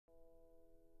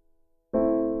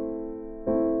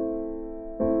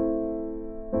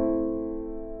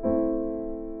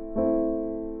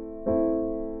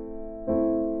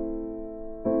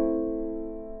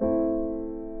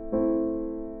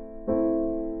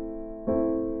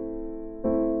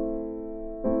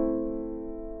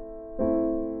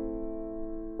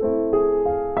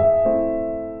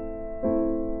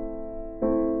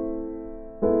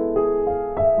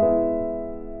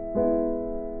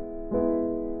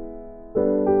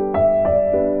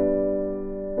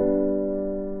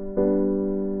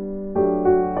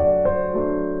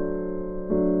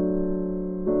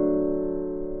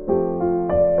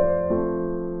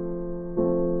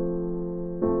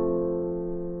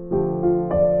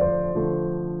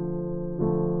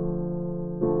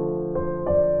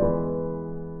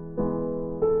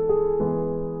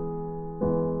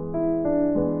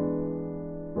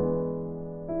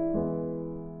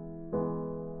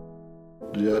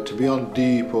To be on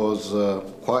deep was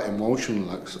quite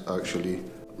emotional actually,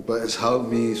 but it's helped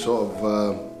me sort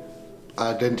of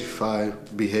identify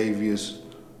behaviours.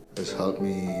 It's helped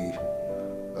me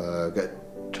get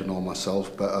to know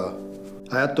myself better.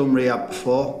 I had done rehab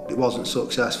before, it wasn't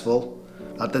successful.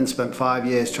 I'd then spent 5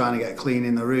 years trying to get clean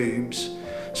in the rooms,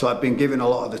 so I'd been given a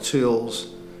lot of the tools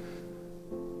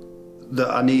that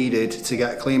I needed to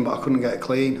get clean, but I couldn't get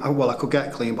clean. Well, I could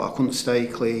get clean, but I couldn't stay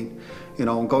clean. You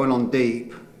know, and going on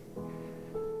deep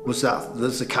was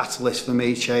the catalyst for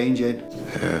me changing.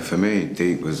 For me,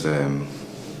 deep was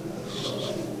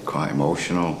quite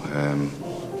emotional,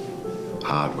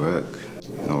 hard work.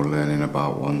 You know, learning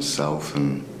about oneself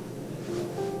and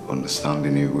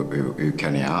understanding who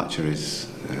Kenny Archer is,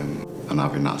 and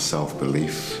having that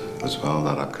self-belief as well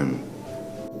that I can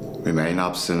remain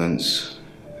abstinence,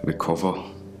 recover.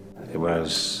 It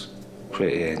was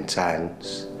pretty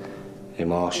intense,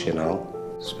 emotional.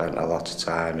 Spent a lot of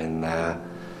time in there.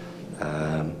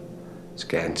 It's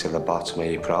getting to the bottom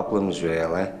of your problems,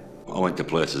 really. I went to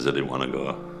places I didn't want to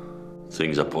go.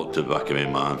 Things I put to the back of my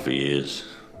mind for years.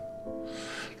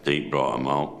 Deep brought them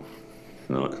out.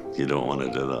 No, you don't want to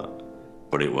do that,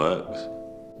 but it works.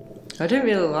 I didn't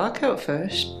really like it at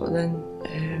first, but then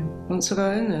once I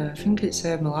got in there, I think it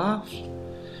saved my life.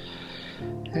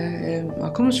 I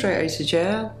come straight out of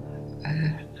jail.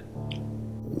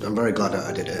 I'm very glad that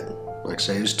I did it. Like I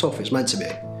say, it was tough, it's meant to be.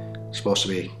 It's supposed to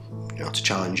be, you know, to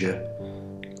challenge you,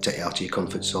 take you out of your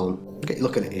comfort zone, get you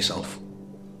looking at yourself,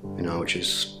 you know, which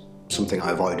is something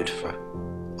I avoided for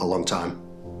a long time.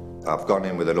 I've gone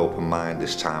in with an open mind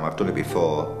this time. I've done it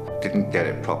before, didn't get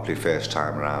it properly first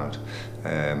time around.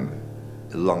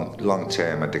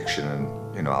 Long-term addiction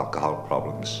and, you know, alcohol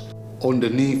problems.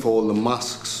 Underneath all the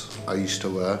masks I used to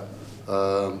wear,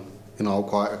 you know, I'm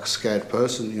quite a scared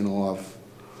person. You know,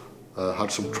 I've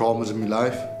had some traumas in my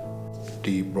life.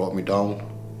 Deep brought me down,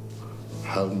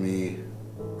 helped me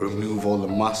remove all the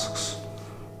masks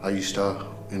I used to,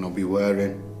 you know, be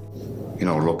wearing. You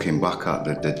know, looking back at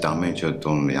the damage I'd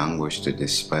done, the anguish, the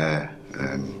despair,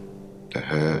 the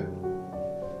hurt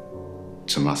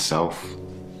to myself,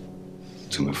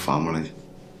 to my family,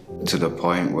 to the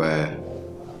point where,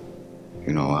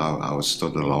 you know, I was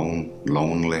stood alone,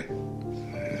 lonely,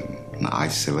 and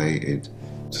isolated,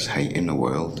 just hating the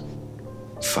world.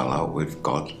 Fell out with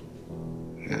God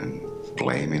and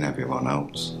blaming everyone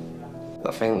else.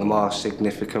 I think the most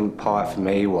significant part for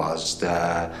me was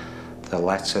the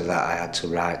letter that I had to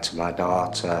write to my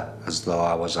daughter as though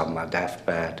I was on my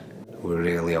deathbed. It was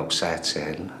really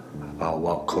upsetting about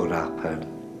what could happen,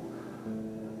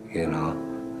 you know,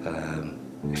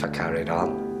 if I carried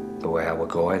on the way I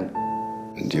was going.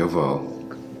 And the other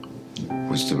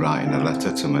was to writing a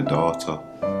letter to my daughter.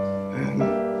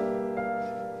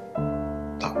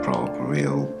 That brought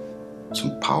up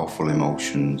some powerful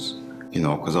emotions, you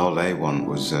know, because all they want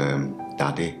was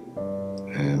daddy,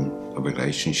 a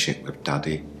relationship with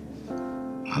daddy,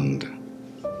 and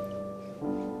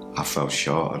I fell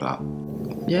short of that.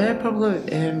 Yeah, probably.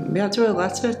 We had to write a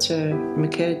letter to my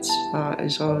kids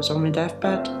as I was on my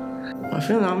deathbed. I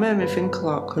think that made me think a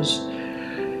lot, because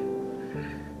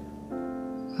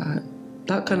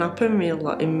that can happen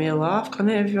in real life, can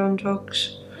it, if you're on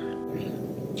drugs?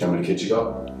 How many kids you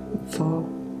got? 4.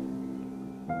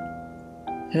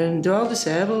 They're all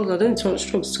disabled. I didn't touch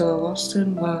drugs till I lost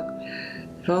them. Like,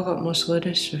 they've all got muscular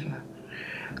dystrophy.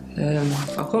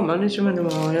 I couldn't manage them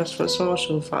anymore. I asked for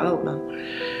social for help now.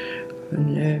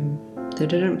 And they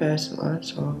didn't basically,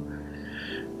 so...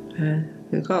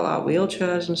 They've got like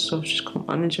wheelchairs and stuff, just couldn't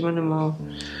manage them anymore.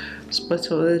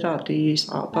 Split up with dad, he used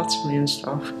to like batter me and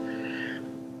stuff.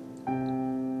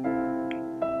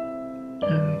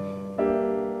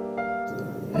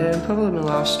 Probably my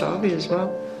last story as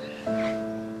well.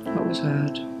 That was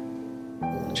hard.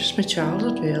 Just my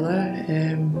childhood, really.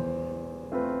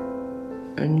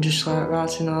 And just like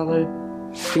writing all the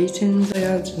beatings I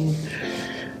had,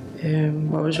 and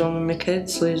what was wrong with my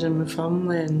kids, losing my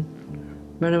family, and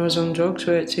when I was on drugs,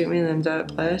 where it took me in them dark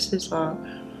places, like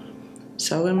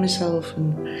selling myself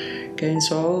and getting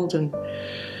sold and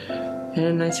in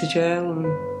and out of jail and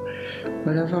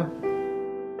whatever.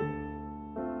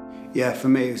 Yeah, for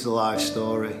me it was a life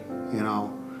story, you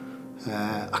know.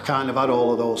 I kind of had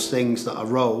all of those things that I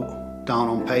wrote down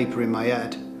on paper in my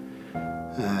head,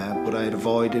 but I had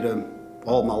avoided them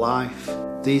all my life.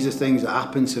 These are things that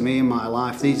happened to me in my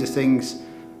life. These are things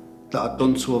that I'd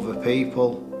done to other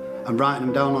people, and writing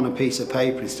them down on a piece of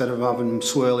paper instead of having them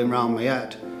swirling around my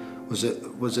head was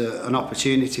an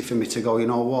opportunity for me to go, you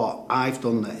know what, I've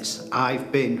done this.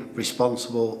 I've been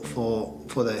responsible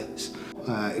for this.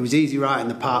 It was easy writing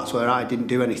the parts where I didn't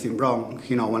do anything wrong.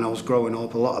 You know, when I was growing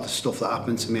up, a lot of the stuff that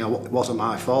happened to me, it wasn't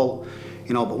my fault.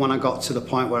 You know, but when I got to the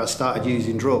point where I started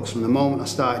using drugs, from the moment I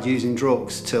started using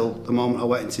drugs till the moment I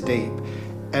went into deep,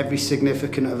 every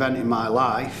significant event in my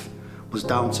life was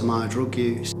down to my drug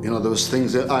use. You know, there was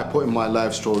things that I put in my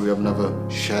life story I've never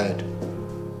shared.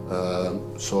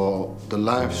 So the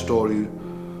life story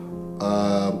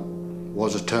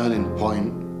was a turning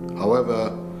point.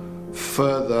 However,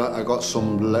 further, I got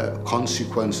some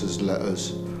consequences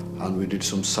letters, and we did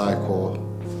some psycho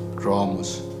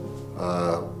dramas.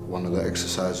 One of the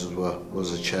exercises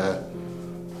was a chair,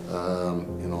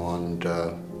 you know, and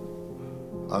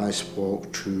I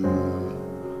spoke to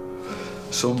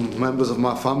some members of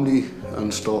my family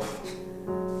and stuff.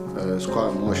 It's quite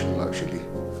emotional actually,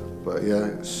 but yeah,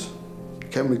 it's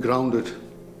kept me grounded.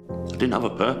 I didn't have a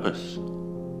purpose,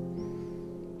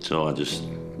 so I just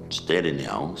stayed in the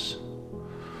house,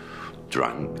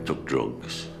 drank, took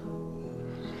drugs.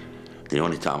 The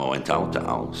only time I went out the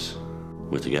house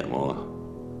was to get more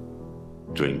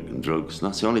drink and drugs, and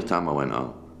that's the only time I went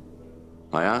out.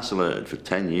 I isolated for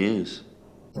 10 years.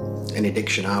 In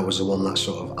addiction, I was the one that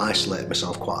sort of isolated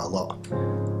myself quite a lot,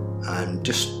 and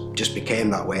just became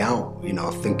that way out, you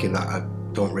know, thinking that I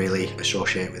don't really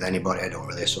associate with anybody, I don't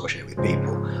really associate with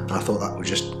people, and I thought that was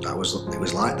just, it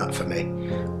was like that for me,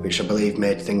 which I believe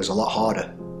made things a lot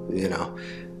harder, you know.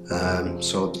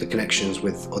 So the connections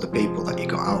with other people that you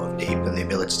got out of deep, and the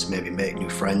ability to maybe make new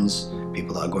friends,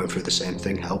 people that are going through the same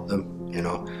thing, help them, you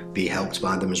know, be helped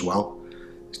by them as well.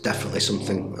 It's definitely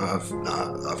something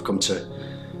I've come to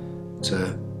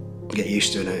get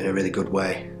used to in a really good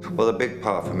way. Well, the big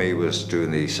part for me was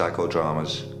doing the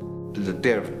psychodramas.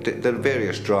 The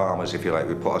various dramas, if you like,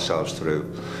 we put ourselves through,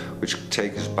 which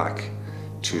take us back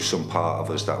to some part of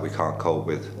us that we can't cope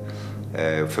with.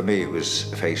 For me, it was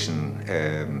facing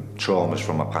traumas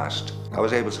from my past. I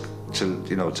was able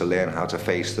to learn how to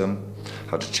face them,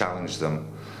 how to challenge them,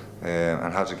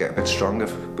 and how to get a bit stronger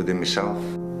within myself.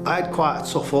 I had quite a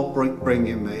tough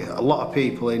upbringing, mate. A lot of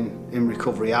people in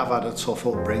recovery have had a tough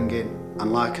upbringing,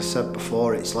 and like I said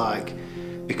before, it's like,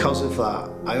 because of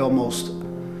that, I almost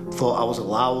thought I was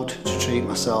allowed to treat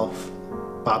myself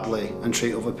badly and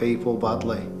treat other people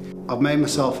badly. I've made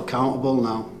myself accountable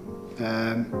now.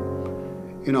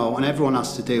 You know, and everyone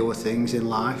has to deal with things in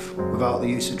life without the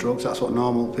use of drugs. That's what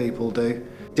normal people do.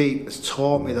 Deep has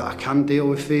taught me that I can deal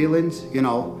with feelings, you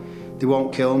know, they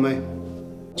won't kill me.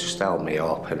 Just helped me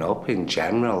open up in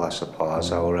general, I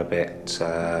suppose. I were a bit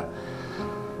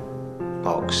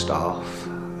boxed off.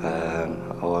 I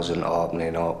wasn't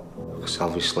opening up. Because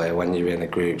obviously when you're in a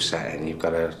group setting, you've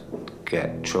got to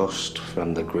get trust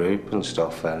from the group and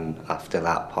stuff. And after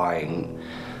that point,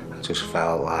 I just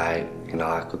felt like, you know,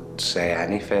 I could say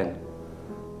anything,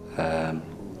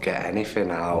 get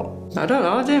anything out. I don't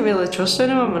know, I didn't really trust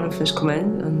anyone when I first come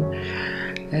in,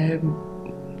 and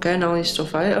getting all this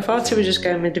stuff out. I thought it was just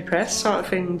getting me depressed sort of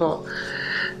thing, but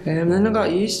then I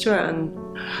got used to it and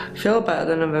I feel better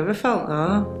than I've ever felt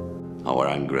now. I were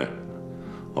angry,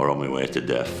 or on my way to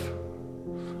death,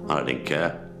 and I didn't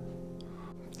care.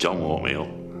 John woke me up.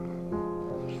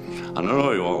 I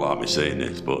know he won't like me saying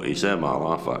this, but he saved my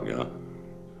life, that guy.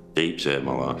 Deep saved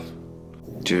my life.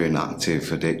 During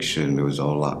active addiction, there was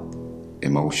all that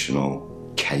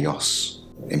emotional chaos,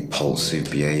 impulsive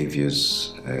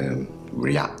behaviours,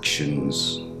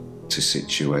 reactions to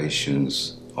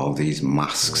situations, all these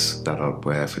masks that I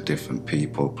wear for different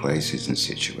people, places and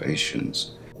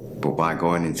situations. But by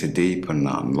going into deep and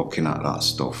that, and looking at that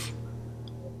stuff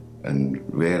and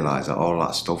realise that all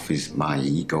that stuff is my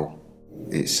ego.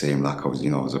 It seemed like I was, you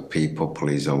know, as a people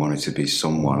pleaser, I wanted to be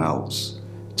someone else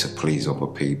to please other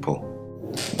people.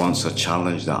 Once I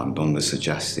challenged that and done the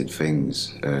suggested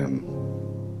things,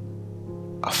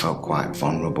 I felt quite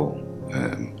vulnerable,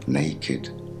 naked.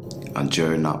 And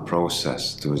during that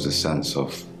process, there was a sense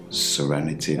of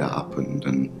serenity that happened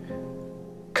and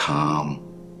calm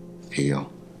here.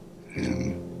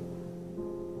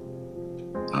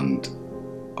 And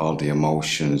all the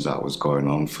emotions that was going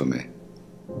on for me,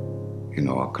 you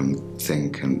know, I can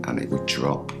think and it would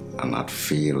drop and I'd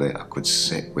feel it, I could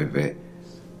sit with it.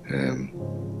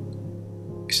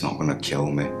 It's not gonna kill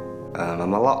me.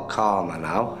 I'm a lot calmer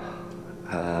now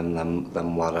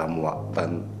than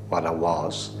what I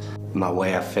was. My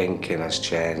way of thinking has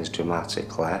changed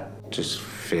dramatically. Just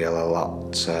feel a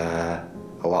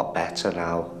lot better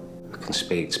now. I can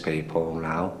speak to people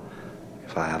now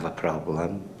if I have a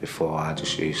problem. Before I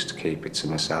just used to keep it to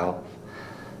myself.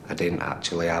 I didn't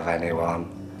actually have anyone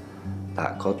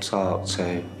that I could talk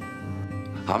to.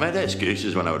 I made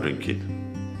excuses when I was drinking.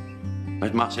 I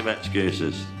made massive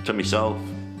excuses to myself.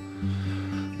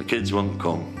 kids won't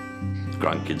come,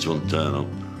 grandkids won't turn up.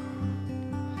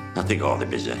 I think, oh, they're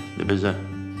busy, they're busy.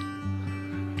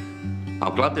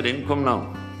 I'm glad they didn't come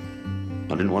now.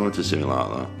 I didn't want them to see me like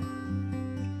that.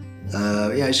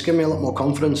 Yeah, it's given me a lot more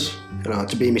confidence, you know,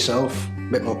 to be myself,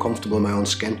 a bit more comfortable in my own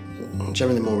skin,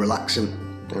 generally more relaxing,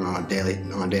 you know, on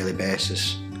a daily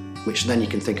basis, which then you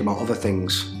can think about other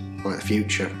things, like the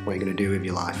future, what you're going to do with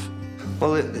your life.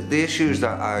 Well, the issues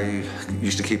that I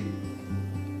used to keep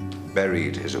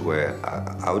buried, as it were,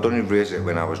 I would only raise it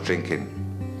when I was drinking,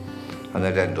 and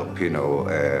I'd end up, you know,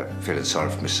 feeling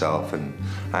sorry for myself and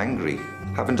angry.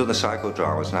 Having done the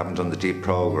psychodramas and having done the deep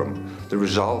program, they're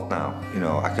resolved now. You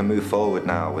know, I can move forward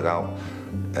now without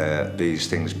these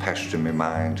things pestering my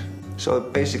mind. So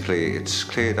basically, it's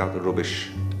cleared out the rubbish.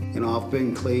 You know, I've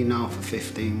been clean now for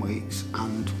 15 weeks,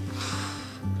 and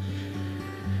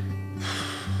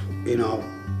you know,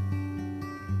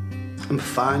 I'm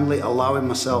finally allowing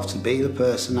myself to be the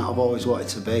person that I've always wanted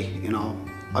to be. You know,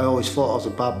 I always thought I was a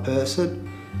bad person.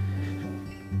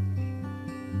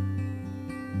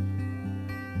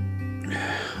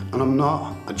 And I'm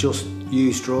not. I just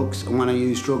use drugs, and when I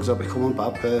use drugs I become a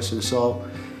bad person. So,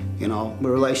 you know, my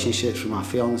relationships with my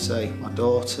fiance, my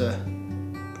daughter,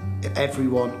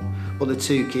 everyone, but the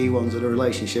two key ones are the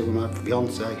relationship with my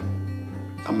fiance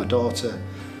and my daughter.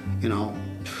 You know,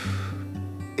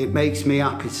 it makes me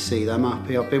happy to see them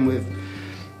happy. I've been with,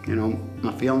 you know,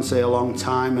 my fiance a long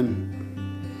time,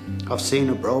 and I've seen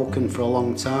her broken for a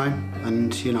long time,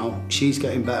 and you know, she's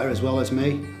getting better as well as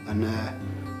me, and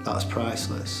that's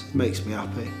priceless. It makes me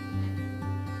happy.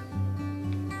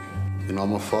 You know,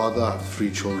 I'm a father, I have 3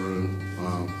 children,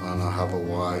 and I have a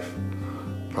wife.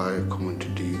 Prior to coming to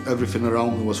D, everything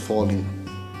around me was falling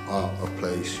out of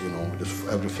place, you know, just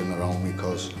everything around me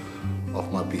because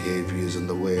of my behaviours and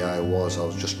the way I was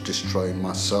just destroying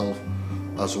myself,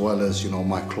 as well as, you know,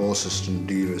 my closest and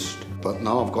dearest. But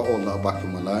now I've got all that back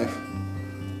in my life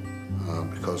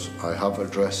because I have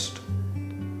addressed,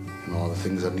 you know, the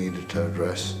things I needed to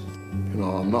address. You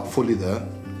know, I'm not fully there,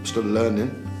 I'm still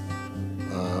learning,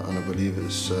 and I believe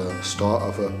it's the start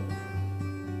of a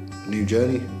new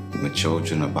journey. My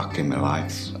children are back in my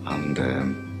life, and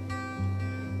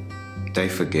they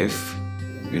forgive.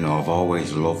 You know, I've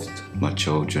always loved my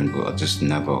children, but I just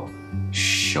never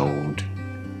showed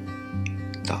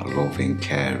that loving,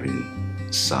 caring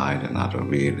side and had a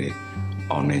really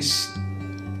honest,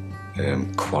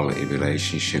 quality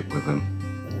relationship with them.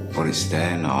 But it's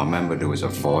there now. I remember there was a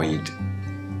void,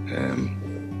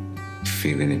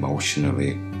 feeling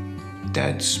emotionally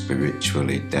dead,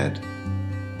 spiritually dead,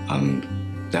 and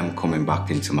them coming back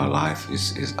into my life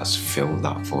has filled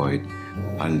that void.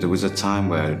 And there was a time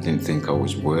where I didn't think I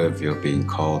was worthy of being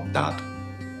called Dad,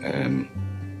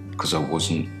 because I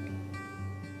wasn't.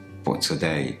 But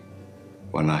today,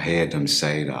 when I hear them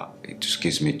say that, it just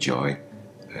gives me joy,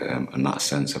 and that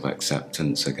sense of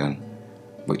acceptance again,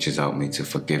 which has helped me to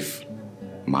forgive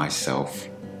myself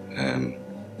and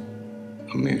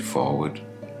move forward.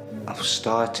 I've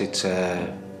started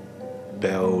to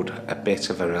build a bit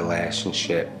of a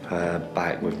relationship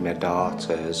back with my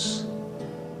daughters.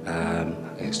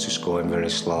 It's just going very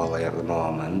slowly at the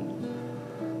moment,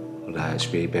 but it's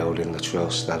rebuilding the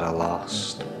trust that I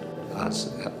lost,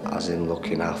 as in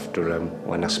looking after them.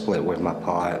 When I split with my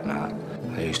partner,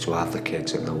 I used to have the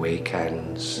kids at the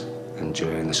weekends and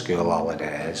during the school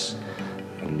holidays,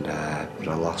 and but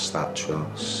I lost that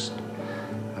trust,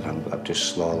 and I'm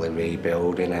just slowly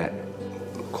rebuilding it.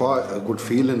 Quite a good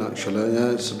feeling, actually.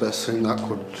 Yeah, it's the best thing that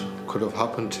could have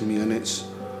happened to me, and it's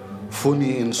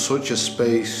funny in such a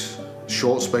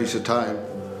short space of time,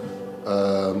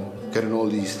 getting all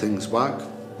these things back.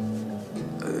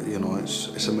 You know,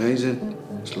 it's amazing.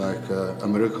 It's like a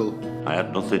miracle. I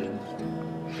had nothing.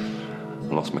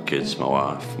 I lost my kids, my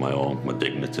wife, my home, my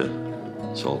dignity.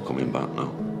 It's all coming back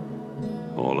now.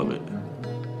 All of it.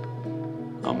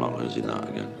 I'm not losing that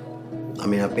again. I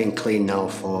mean, I've been clean now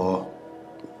for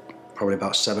probably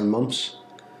about 7 months,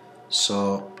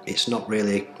 so it's not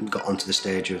really got onto the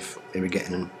stage of maybe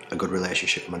getting a good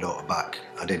relationship with my daughter back.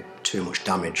 I did too much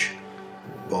damage,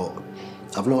 but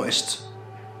I've noticed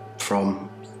from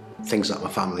things that my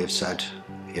family have said,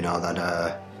 you know,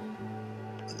 that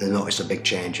they noticed a big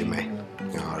change in me,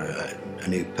 you know, a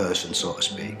new person, so to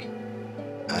speak.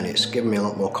 And it's given me a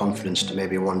lot more confidence to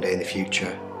maybe one day in the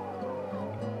future,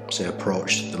 say,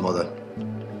 approach the mother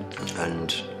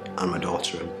and my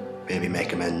daughter and maybe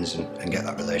make amends and get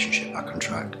that relationship back on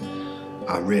track.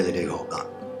 I really do hope that,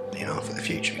 you know, for the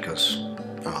future, because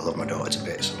I love my daughter to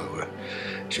bits.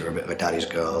 She's a bit of a daddy's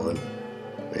girl, and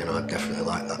you know, I definitely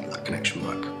like that connection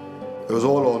back. It was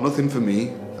all or nothing for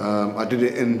me. I did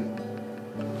it in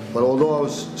But although I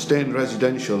was staying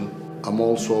residential, I'm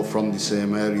also from the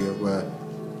same area where,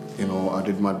 you know, I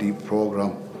did my deep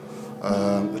program.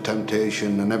 The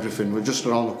temptation and everything were just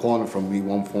around the corner from me,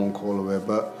 one phone call away.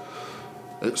 But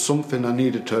it's something I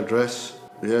needed to address.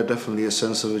 Yeah, definitely a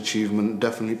sense of achievement,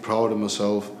 definitely proud of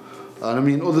myself. And I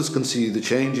mean, others can see the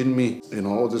change in me. You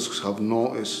know, others have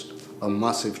noticed a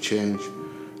massive change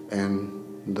in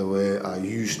the way I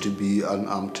used to be and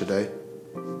am today.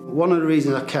 One of the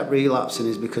reasons I kept relapsing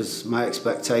is because my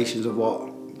expectations of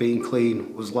what being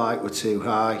clean was like were too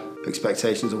high.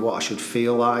 Expectations of what I should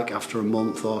feel like after a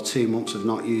month or 2 months of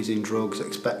not using drugs,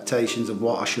 expectations of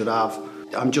what I should have.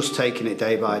 I'm just taking it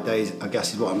day by day, I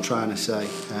guess is what I'm trying to say.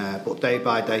 But day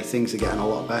by day things are getting a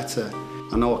lot better.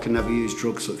 I know I can never use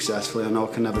drugs successfully, I know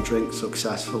I can never drink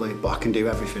successfully, but I can do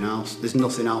everything else. There's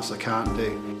nothing else I can't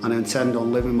do. And I intend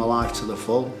on living my life to the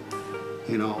full.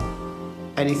 You know,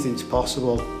 anything's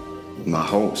possible. My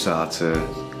hopes are to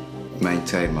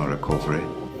maintain my recovery,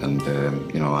 and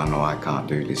you know I can't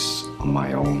do this on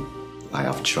my own. I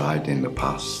have tried in the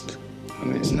past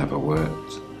and it's never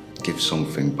worked. Give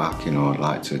something back, you know, I'd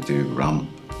like to do ramp,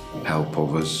 help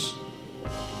others.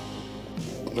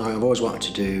 I've always wanted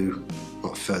to do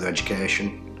further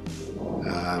education,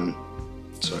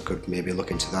 so I could maybe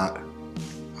look into that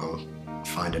or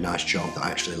find a nice job that I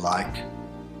actually like.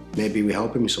 Maybe we're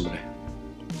helping with somebody.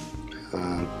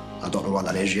 I don't know what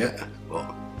that is yet,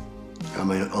 but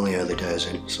I'm only early days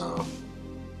in, so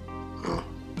we'll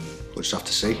just have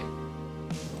to see.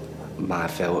 My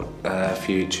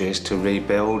future is to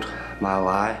rebuild my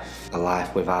life, a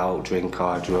life without drink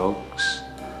or drugs,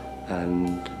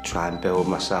 and try and build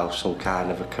myself some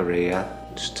kind of a career,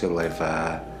 just to live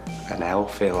an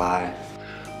healthy life.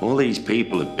 All these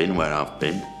people have been where I've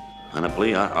been, and I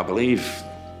believe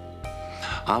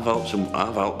I've helped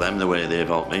them the way they've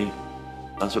helped me.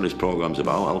 That's what this programme's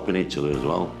about, helping each other as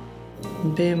well.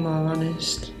 Being more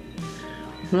honest.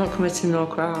 I'm not committing no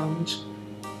crimes.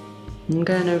 I'm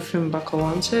getting everything back I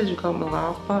wanted. I got my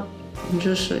life back. I'm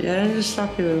just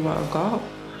happy with what I've got.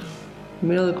 I'm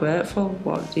really grateful for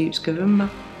what Deep's given me.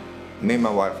 Me and my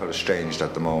wife are estranged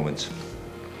at the moment.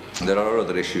 There are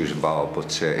other issues involved,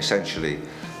 but essentially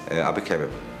I became a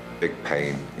big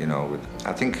pain, you know.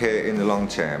 I think in the long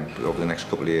term, over the next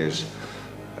couple of years,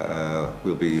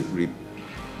 we'll be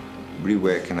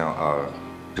reworking out our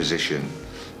position,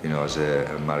 you know, as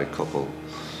a married couple.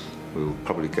 We'll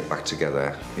probably get back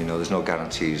together. You know, there's no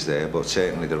guarantees there, but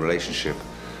certainly the relationship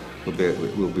will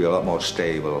be a lot more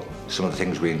stable. Some of the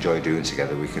things we enjoy doing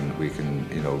together, we can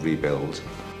you know, rebuild,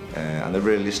 and the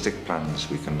realistic plans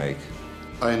we can make.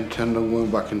 I intend on going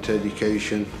back into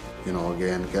education, you know,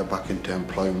 again, get back into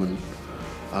employment,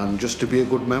 and just to be a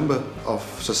good member of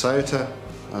society.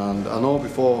 And I know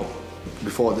before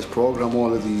this programme,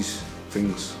 all of these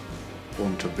things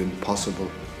wouldn't have been possible.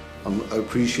 I'm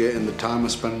appreciating the time I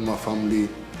spend with my family,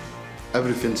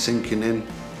 everything sinking in,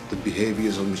 the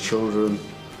behaviours of my children,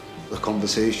 the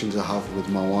conversations I have with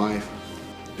my wife.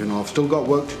 You know, I've still got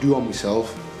work to do on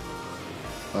myself,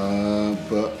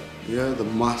 but yeah, the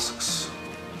masks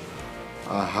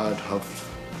I had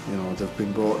you know, they've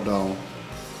been brought down.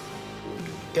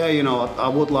 Yeah, you know, I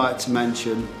would like to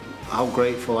mention how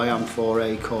grateful I am for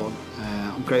Acorn.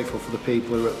 I'm grateful for the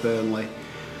people who are at Burnley.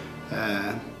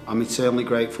 I'm eternally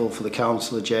grateful for the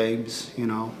councillor James, you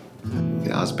know.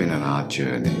 It has been an hard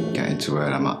journey getting to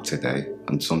where I'm at today,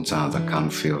 and sometimes I can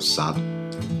feel sad.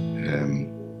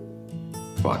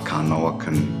 But I know I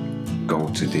can go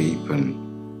too deep and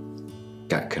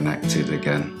get connected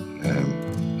again,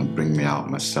 and bring me out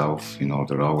myself. You know,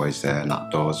 they're always there and that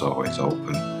door's always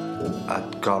open.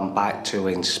 I'd gone back to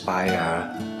Inspire,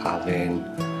 having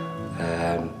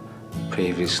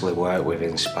previously worked with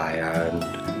Inspire,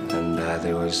 and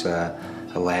there was a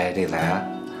lady there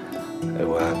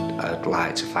who I'd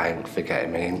like to thank for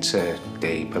getting me into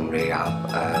deep and rehab,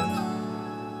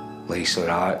 Lisa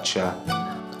Archer.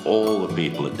 All the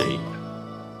people at Deep,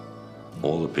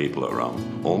 all the people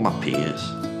around, all my peers,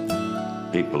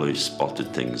 people who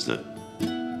spotted things that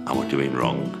I was doing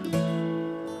wrong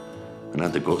and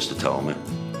had the guts to tell me.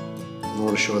 I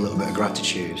want to show a little bit of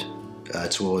gratitude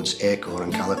towards Acorn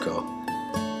and Calico.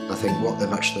 I think what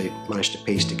they've actually managed to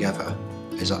piece together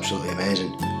is absolutely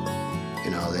amazing. You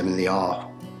know, I mean, they are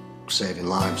saving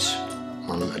lives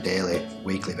on a daily,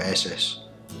 weekly basis.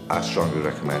 I strongly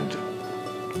recommend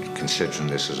considering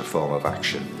this as a form of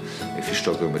action. If you're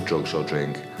struggling with drugs or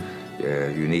drink,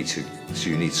 you need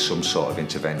some sort of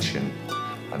intervention,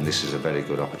 and this is a very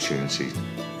good opportunity.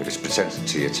 If it's presented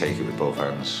to you, take it with both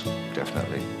hands,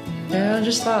 definitely. Yeah, I'd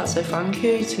just like to say thank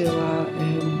you to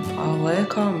our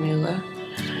Acorn, really.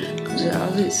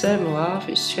 As it saved my life,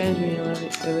 it's changed me who I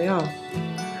am.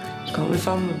 It's got my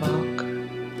family back.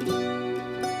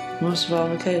 Most of all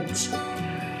my kids.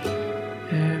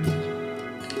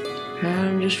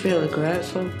 I'm just really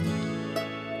grateful.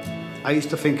 I used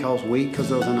to think I was weak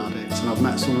because I was an addict, and I've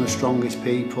met some of the strongest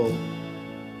people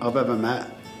I've ever met,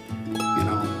 you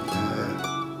know.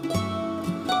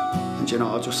 And you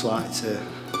know, I just like to,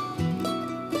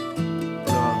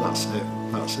 that's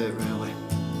it really.